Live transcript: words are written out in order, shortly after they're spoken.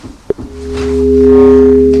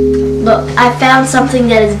Look, I found something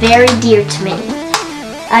that is very dear to me.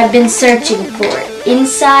 I've been searching for it.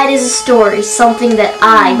 Inside is a story, something that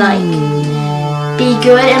I like. Be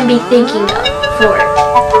good and be thinking of for it.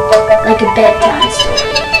 Like a bedtime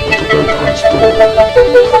story.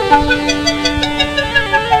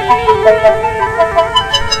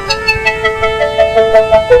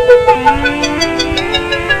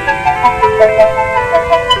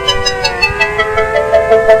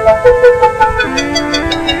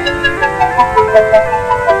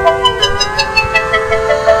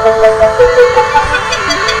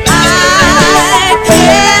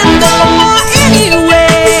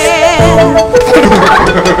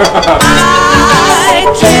 I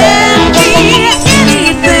can be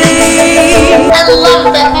anything. I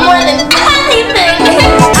love that more than anything.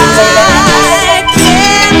 I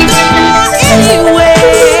can go anywhere.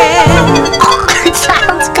 It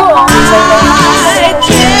sounds cool. I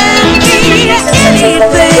can be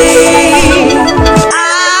anything.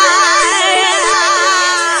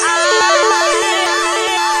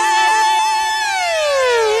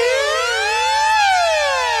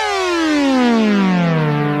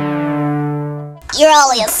 You're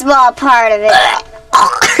only a small part of it.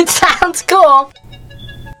 It sounds cool.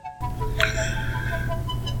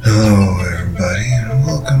 Hello everybody, and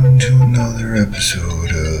welcome to another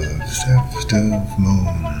episode of Theft of Moon.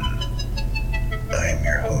 I am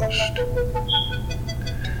your host.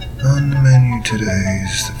 On the menu today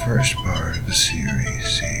is the first part of a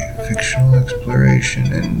series, a fictional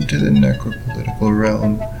exploration into the necropolitical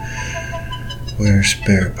realm, where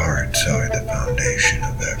spare parts are the foundation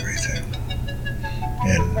of everything,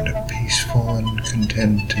 and a peaceful and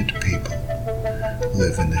contented people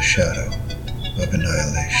live in the shadow of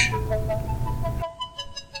annihilation.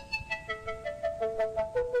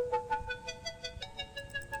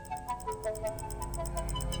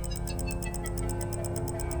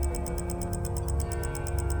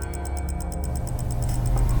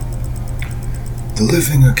 The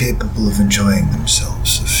living are capable of enjoying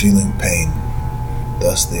themselves, of feeling pain.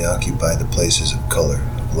 Thus they occupy the places of color,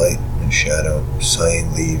 of light and shadow,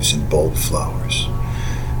 sighing leaves and bold flowers,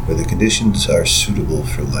 where the conditions are suitable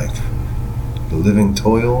for life. The living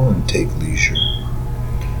toil and take leisure.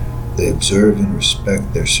 They observe and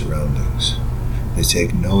respect their surroundings. They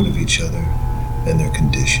take note of each other and their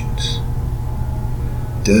conditions.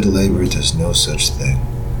 Dead labor does no such thing.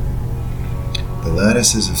 The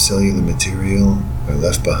lattices of cellular material are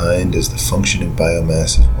left behind as the functioning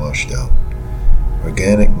biomass is washed out.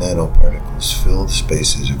 Organic nanoparticles fill the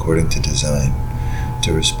spaces according to design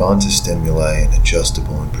to respond to stimuli in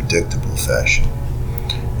adjustable and predictable fashion.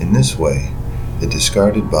 In this way, the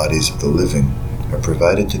discarded bodies of the living are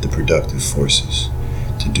provided to the productive forces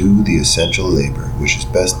to do the essential labor which is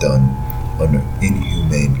best done under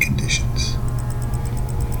inhumane conditions.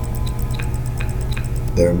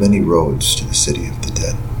 There are many roads to the city of the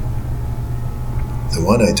dead. The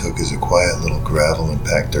one I took is a quiet little gravel and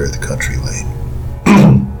packed earth country lane,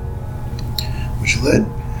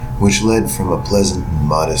 which led from a pleasant and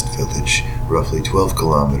modest village roughly 12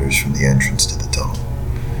 kilometers from the entrance to the tunnel.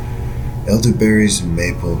 Elderberries and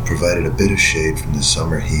maple provided a bit of shade from the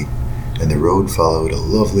summer heat, and the road followed a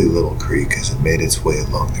lovely little creek as it made its way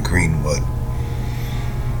along the green wood.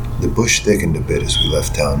 The bush thickened a bit as we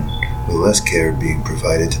left town, with less care being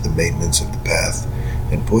provided to the maintenance of the path,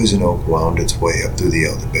 and poison oak wound its way up through the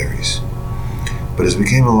elderberries. But as we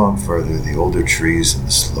came along further, the older trees and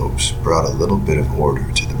the slopes brought a little bit of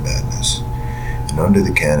order to the madness, and under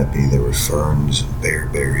the canopy there were ferns and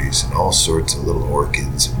bearberries and all sorts of little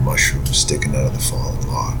orchids and mushrooms sticking out of the fallen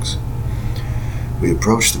logs. We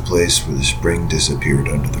approached the place where the spring disappeared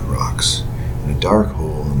under the rocks, and a dark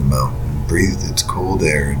hole in the mountain breathed its cold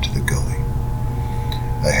air into the gully.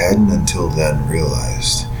 I hadn't until then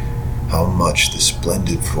realized how much the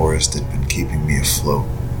splendid forest had been keeping me afloat.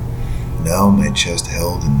 Now my chest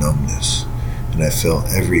held a numbness, and I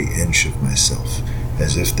felt every inch of myself,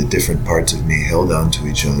 as if the different parts of me held on to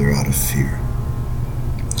each other out of fear.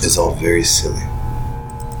 It's all very silly.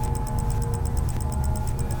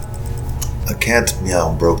 A cat's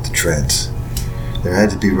meow broke the trance. There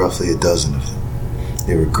had to be roughly a dozen of them.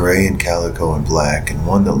 They were gray and calico and black, and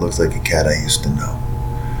one that looked like a cat I used to know.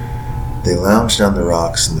 They lounged on the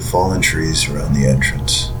rocks and the fallen trees around the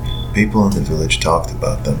entrance. People in the village talked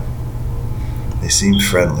about them. They seemed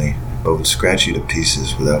friendly, but would scratch you to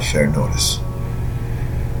pieces without fair notice.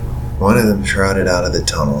 One of them trotted out of the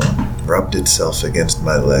tunnel and rubbed itself against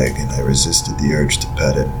my leg, and I resisted the urge to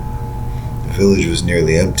pet it. The village was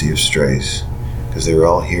nearly empty of strays, because they were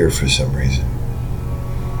all here for some reason.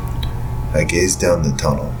 I gazed down the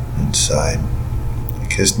tunnel and sighed. I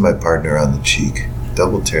kissed my partner on the cheek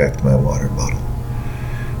double-checked my water bottle.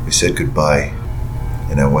 We said goodbye,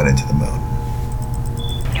 and I went into the mountain.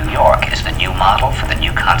 New York is the new model for the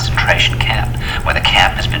new concentration camp, where the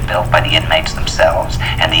camp has been built by the inmates themselves,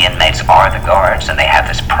 and the inmates are the guards, and they have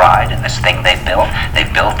this pride in this thing they've built.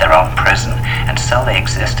 They've built their own prison, and so they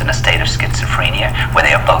exist in a state of schizophrenia, where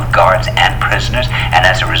they are both guards and prisoners, and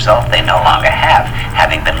as a result they no longer have,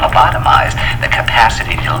 having been lobotomized, the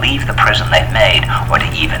capacity to leave the prison they've made, or to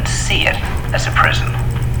even see it as a prison.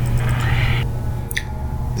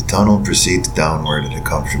 The tunnel proceeds downward at a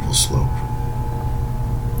comfortable slope.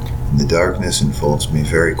 And the darkness enfolds me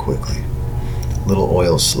very quickly. Little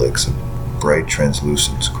oil slicks of bright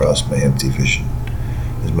translucence cross my empty vision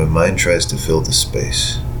as my mind tries to fill the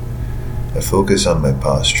space. I focus on my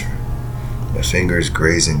posture, my fingers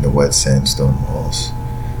grazing the wet sandstone walls,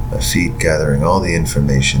 my feet gathering all the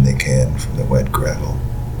information they can from the wet gravel.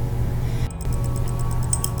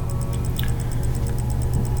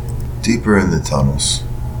 Deeper in the tunnels,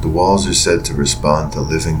 the walls are said to respond to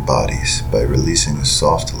living bodies by releasing a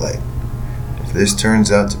soft light. If this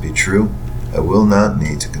turns out to be true, I will not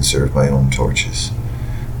need to conserve my own torches,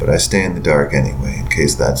 but I stay in the dark anyway in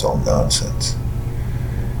case that's all nonsense.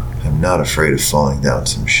 I'm not afraid of falling down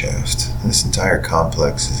some shaft. This entire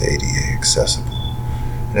complex is ADA accessible.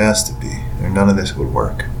 It has to be, or none of this would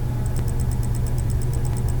work.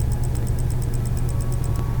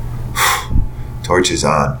 Torches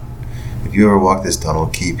on. If you ever walk this tunnel,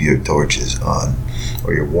 keep your torches on,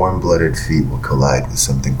 or your warm-blooded feet will collide with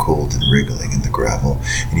something cold and wriggling in the gravel,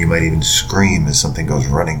 and you might even scream as something goes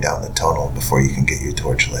running down the tunnel before you can get your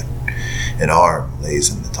torch lit. An arm lays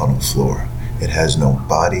on the tunnel floor. It has no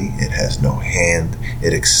body, it has no hand,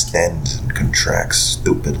 it extends and contracts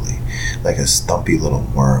stupidly, like a stumpy little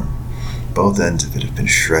worm. Both ends of it have been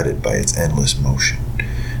shredded by its endless motion.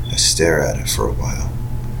 I stare at it for a while,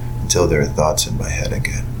 until there are thoughts in my head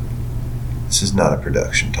again. This is not a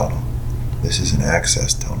production tunnel. This is an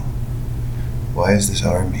access tunnel. Why is this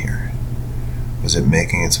arm here? Was it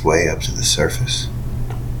making its way up to the surface?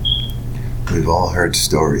 We've all heard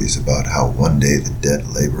stories about how one day the dead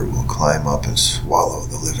labor will climb up and swallow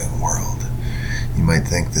the living world. You might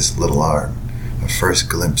think this little arm, a first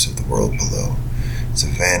glimpse of the world below, is a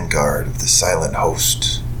vanguard of the silent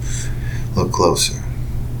host. Look closer.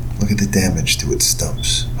 Look at the damage to its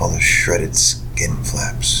stumps, all the shredded skin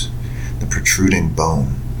flaps, the protruding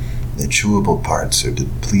bone. The chewable parts are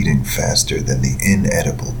depleting faster than the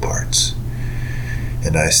inedible parts,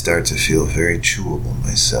 and I start to feel very chewable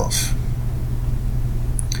myself.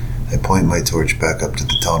 I point my torch back up to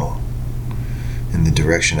the tunnel, in the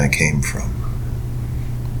direction I came from.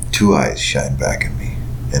 Two eyes shine back at me,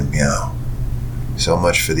 and meow. So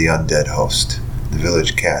much for the undead host. The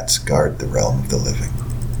village cats guard the realm of the living.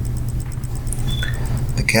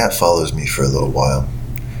 The cat follows me for a little while.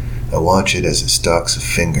 I watch it as it stalks a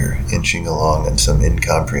finger, inching along on some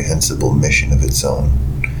incomprehensible mission of its own,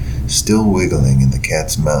 still wiggling in the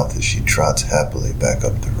cat's mouth as she trots happily back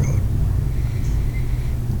up the road.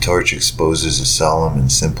 The torch exposes a solemn and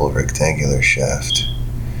simple rectangular shaft.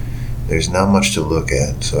 There's not much to look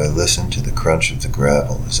at, so I listen to the crunch of the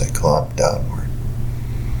gravel as I clomp downward.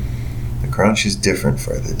 The crunch is different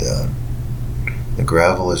further down. The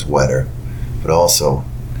gravel is wetter, but also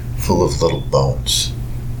full of little bones.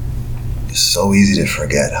 It's so easy to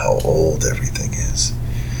forget how old everything is.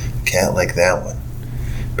 A cat like that one,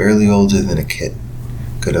 barely older than a kitten,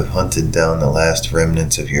 could have hunted down the last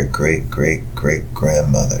remnants of your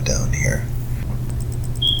great-great-great-grandmother down here.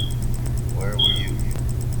 Where were you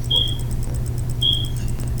before you went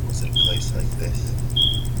there? Was it a place like this?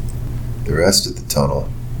 The rest of the tunnel,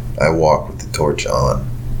 I walk with the torch on,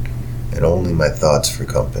 and only my thoughts for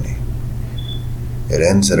company. It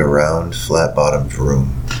ends at a round, flat-bottomed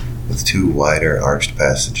room, with two wider arched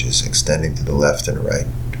passages extending to the left and right.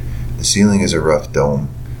 The ceiling is a rough dome,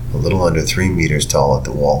 a little under 3 meters tall at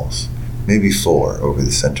the walls, maybe 4 over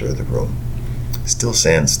the center of the room. Still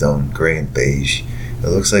sandstone, gray and beige. It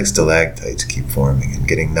looks like stalactites keep forming and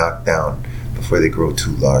getting knocked down before they grow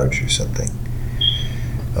too large or something.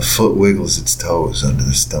 A foot wiggles its toes under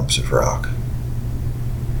the stumps of rock.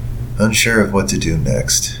 Unsure of what to do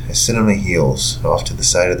next, I sit on my heels off to the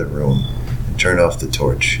side of the room and turn off the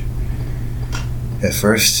torch. At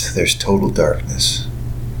first, there's total darkness.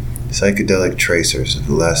 Psychedelic tracers of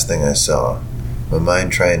the last thing I saw, my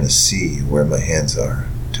mind trying to see where my hands are,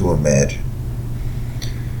 to imagine.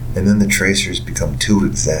 And then the tracers become too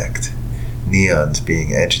exact, neons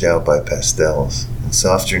being edged out by pastels and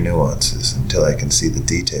softer nuances until I can see the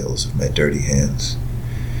details of my dirty hands.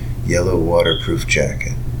 Yellow waterproof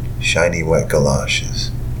jacket, shiny wet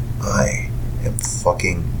galoshes. I am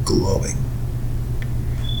fucking glowing.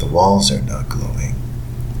 The walls are not glowing.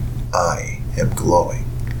 I am glowing.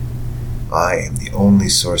 I am the only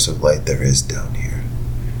source of light there is down here.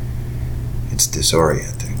 It's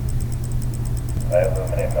disorienting. I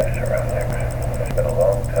illuminate my surroundings. It's been a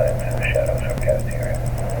long time since the shadows were cast here.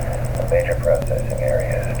 A major processing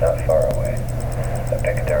area is not far away. I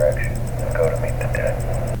pick a direction and go to meet the dead.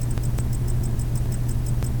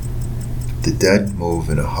 The dead move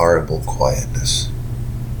in a horrible quietness.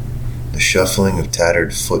 The shuffling of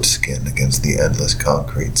tattered foot skin against the endless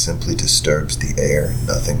concrete simply disturbs the air,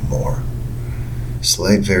 nothing more.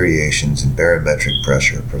 Slight variations in barometric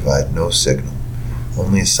pressure provide no signal,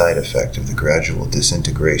 only a side effect of the gradual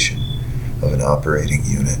disintegration of an operating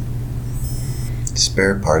unit.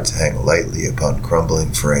 Spare parts hang lightly upon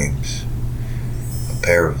crumbling frames. A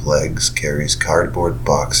pair of legs carries cardboard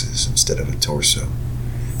boxes instead of a torso.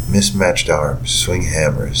 Mismatched arms swing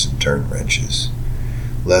hammers and turn wrenches.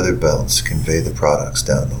 Leather belts convey the products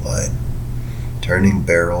down the line. Turning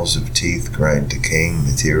barrels of teeth grind decaying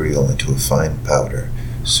material into a fine powder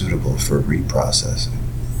suitable for reprocessing.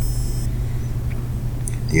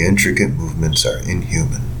 The intricate movements are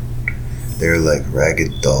inhuman. They are like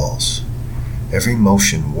ragged dolls. Every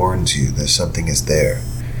motion warns you that something is there,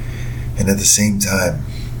 and at the same time,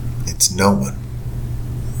 it's no one.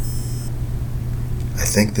 I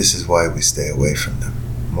think this is why we stay away from them,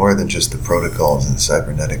 more than just the protocols and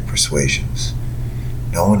cybernetic persuasions.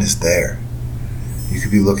 No one is there. You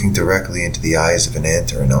could be looking directly into the eyes of an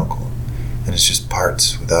aunt or an uncle, and it's just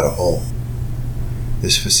parts without a hole.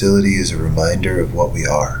 This facility is a reminder of what we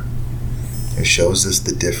are. It shows us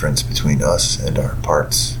the difference between us and our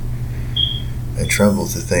parts. I tremble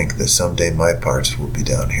to think that someday my parts will be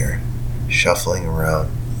down here, shuffling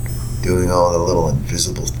around, doing all the little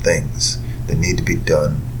invisible things that need to be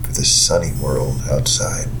done for the sunny world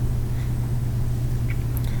outside.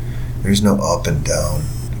 There's no up and down,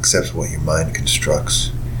 except what your mind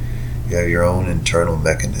constructs. You have your own internal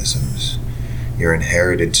mechanisms, your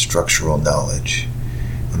inherited structural knowledge,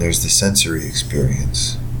 and there's the sensory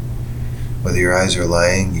experience. Whether your eyes are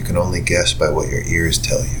lying, you can only guess by what your ears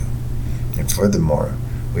tell you. And furthermore,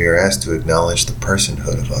 we are asked to acknowledge the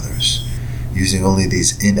personhood of others, using only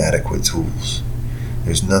these inadequate tools.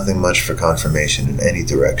 There's nothing much for confirmation in any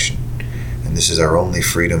direction, and this is our only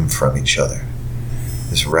freedom from each other.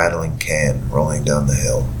 This rattling can rolling down the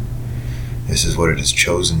hill. This is what it has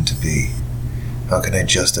chosen to be. How can I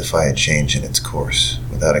justify a change in its course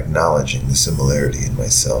without acknowledging the similarity in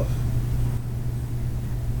myself?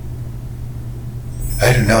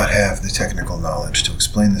 I do not have the technical knowledge to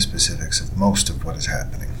explain the specifics of most of what is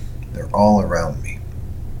happening. They're all around me.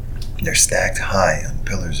 They're stacked high on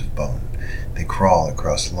pillars of bone. They crawl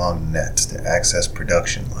across long nets to access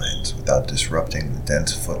production lines without disrupting the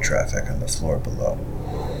dense foot traffic on the floor below.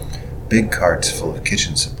 Big carts full of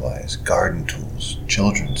kitchen supplies, garden tools,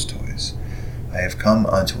 children's toys. I have come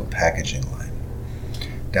onto a packaging line.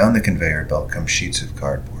 Down the conveyor belt come sheets of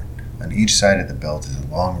cardboard. On each side of the belt is a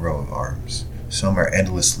long row of arms. Some are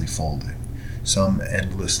endlessly folding, some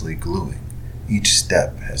endlessly gluing. Each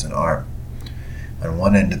step has an arm. On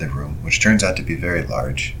one end of the room, which turns out to be very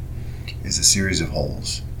large, is a series of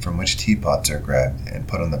holes from which teapots are grabbed and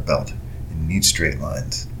put on the belt in neat straight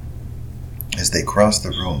lines. As they cross the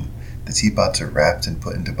room, the teapots are wrapped and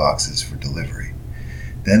put into boxes for delivery.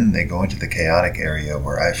 Then they go into the chaotic area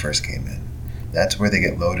where I first came in. That's where they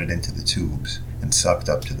get loaded into the tubes and sucked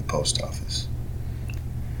up to the post office.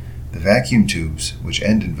 The vacuum tubes, which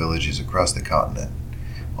end in villages across the continent,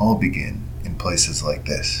 all begin in places like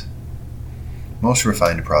this. Most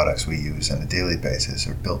refined products we use on a daily basis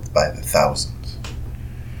are built by the thousands.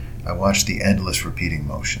 I watch the endless repeating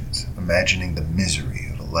motions, imagining the misery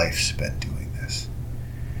of a life spent doing this.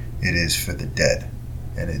 It is for the dead,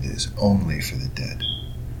 and it is only for the dead.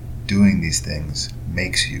 Doing these things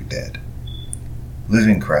makes you dead.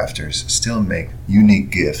 Living crafters still make unique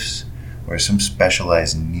gifts or some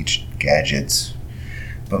specialized niche gadgets,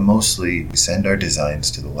 but mostly we send our designs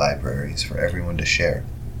to the libraries for everyone to share.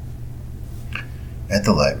 At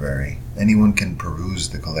the library, anyone can peruse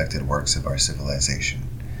the collected works of our civilization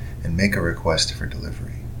and make a request for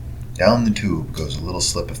delivery. Down the tube goes a little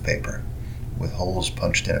slip of paper, with holes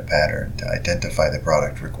punched in a pattern to identify the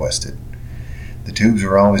product requested. The tubes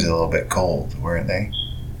were always a little bit cold, weren't they?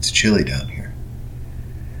 It's chilly down here.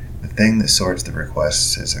 The thing that sorts the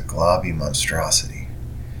requests is a globby monstrosity.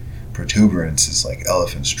 Protuberances like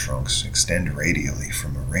elephants' trunks extend radially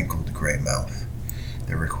from a wrinkled gray mouth.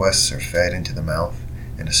 The requests are fed into the mouth,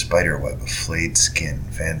 and a spiderweb of flayed skin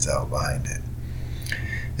fans out behind it.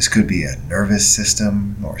 This could be a nervous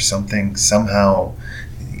system or something. Somehow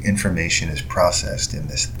the information is processed in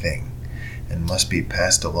this thing, and must be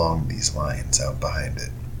passed along these lines out behind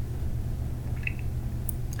it.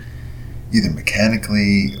 Either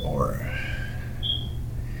mechanically or...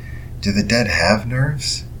 Do the dead have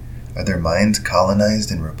nerves? Are their minds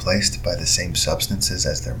colonized and replaced by the same substances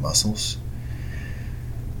as their muscles?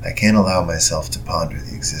 I can't allow myself to ponder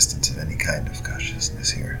the existence of any kind of consciousness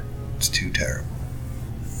here. It's too terrible.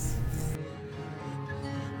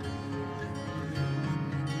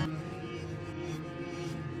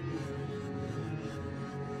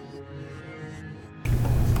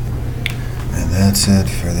 And that's it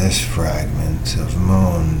for this fragment of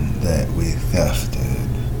moon that we thefted.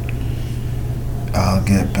 I'll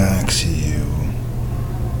get back to you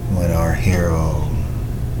when our hero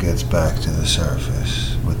gets back to the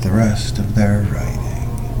surface with the rest of their writing.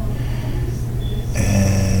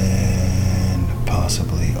 And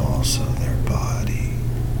possibly also their body.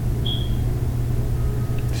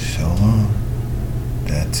 So long.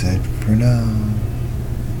 That's it for now.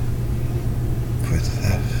 For